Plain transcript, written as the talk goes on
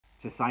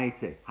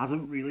Society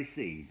hasn't really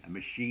seen a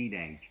machine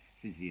age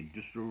since the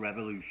Industrial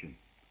Revolution,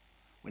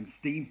 when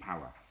steam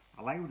power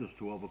allowed us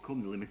to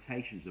overcome the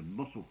limitations of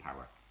muscle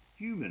power,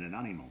 human and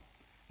animal,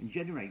 and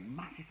generate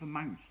massive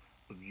amounts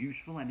of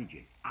useful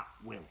energy at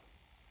will.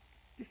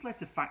 This led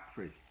to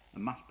factories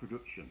and mass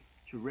production,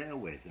 to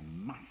railways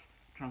and mass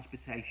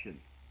transportation,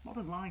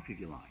 modern life if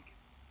you like.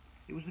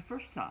 It was the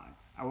first time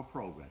our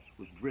progress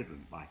was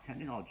driven by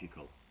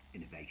technological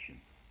innovation.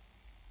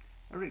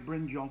 Erik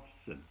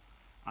Brynjolfsson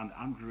and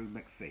Andrew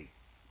McFee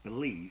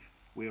believe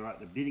we are at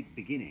the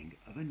beginning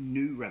of a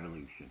new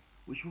revolution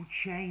which will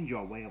change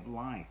our way of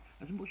life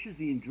as much as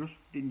the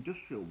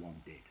industrial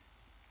one did.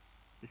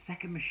 The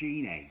second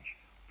machine age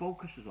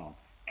focuses on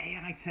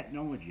AI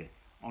technology,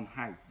 on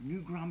how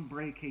new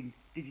groundbreaking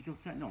digital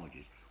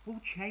technologies will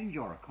change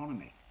our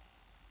economy,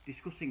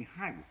 discussing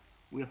how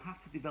we'll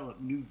have to develop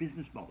new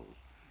business models,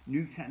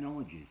 new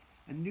technologies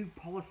and new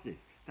policies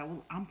that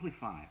will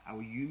amplify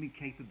our human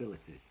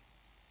capabilities.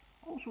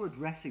 Also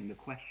addressing the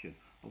question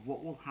of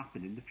what will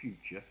happen in the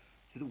future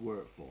to the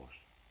workforce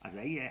as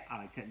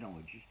AI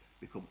technologies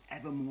become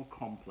ever more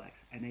complex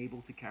and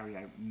able to carry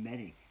out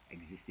many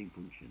existing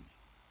functions.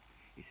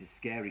 It's a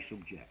scary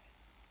subject,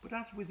 but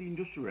as with the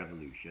Industrial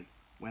Revolution,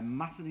 when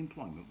mass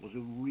unemployment was a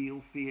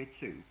real fear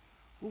too,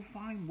 we'll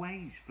find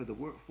ways for the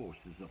workforce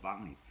to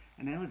survive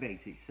and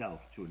elevate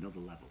itself to another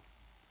level.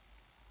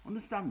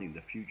 Understanding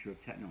the future of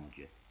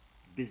technology,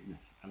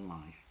 business and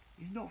life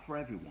is not for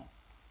everyone,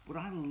 but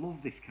I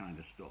love this kind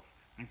of stuff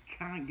and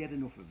can't get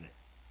enough of it.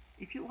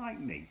 If you're like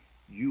me,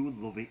 you will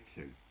love it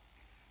too.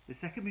 The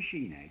second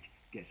machine age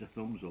gets a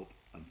thumbs up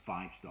and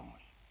 5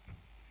 stars.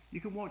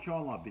 You can watch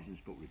all our business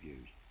book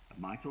reviews at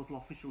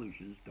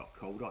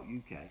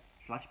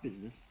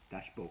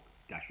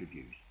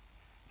mytotaloffice-solutions.co.uk/business-book-reviews.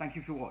 Thank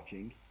you for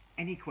watching.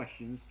 Any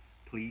questions,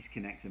 please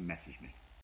connect and message me.